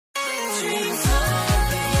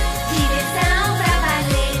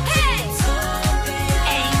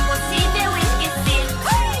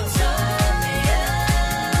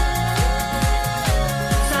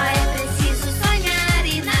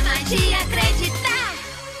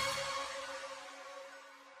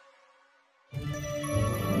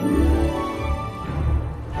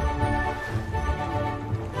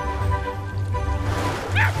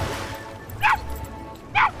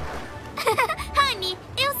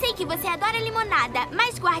que você adora limonada,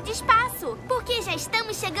 mas guarde espaço, porque já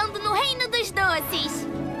estamos chegando no Reino dos Doces.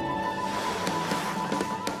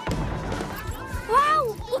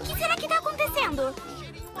 Uau! O que será que está acontecendo?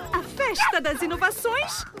 A Festa das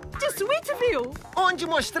Inovações de Sweetville. Onde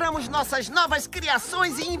mostramos nossas novas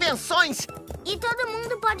criações e invenções. E todo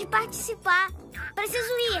mundo pode participar.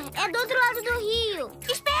 Preciso ir. É do outro lado do rio.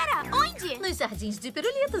 Espera, onde? Nos jardins de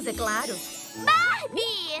pirulitos, é claro.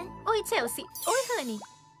 Barbie! Oi, Chelsea. Oi, Honey.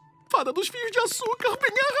 Fada dos fios de açúcar,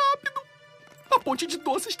 venha rápido. A ponte de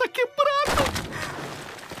doce está quebrada.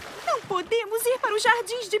 Não podemos ir para os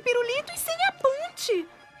jardins de pirulitos sem a ponte.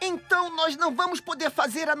 Então nós não vamos poder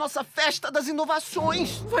fazer a nossa Festa das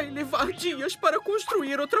Inovações. Vai levar dias para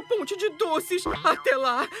construir outra ponte de doces. Até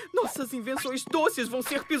lá, nossas invenções doces vão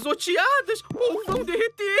ser pisoteadas ou vão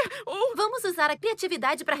derreter ou... Vamos usar a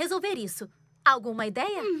criatividade para resolver isso. Alguma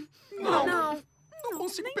ideia? Não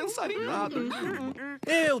consigo pensar em nada.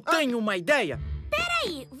 Eu tenho uma ideia.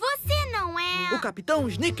 Peraí, você não é... O Capitão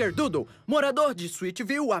Snickerdoodle, morador de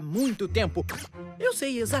Sweetville há muito tempo. Eu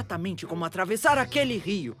sei exatamente como atravessar aquele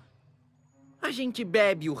rio. A gente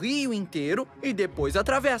bebe o rio inteiro e depois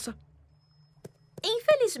atravessa.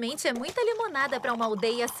 Infelizmente, é muita limonada para uma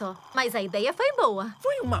aldeia só. Mas a ideia foi boa.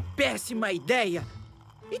 Foi uma péssima ideia.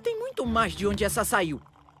 E tem muito mais de onde essa saiu.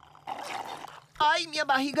 Ai, minha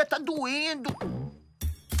barriga tá doendo.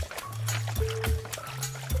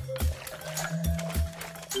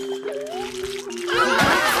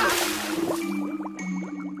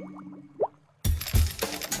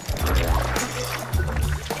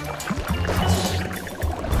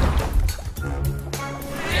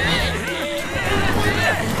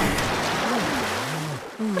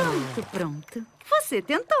 Pronto. Você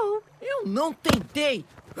tentou. Eu não tentei.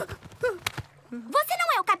 Você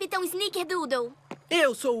não é o Capitão Snickerdoodle.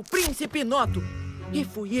 Eu sou o Príncipe Noto. E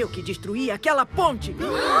fui eu que destruí aquela ponte.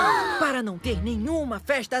 Para não ter nenhuma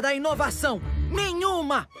festa da inovação.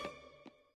 Nenhuma!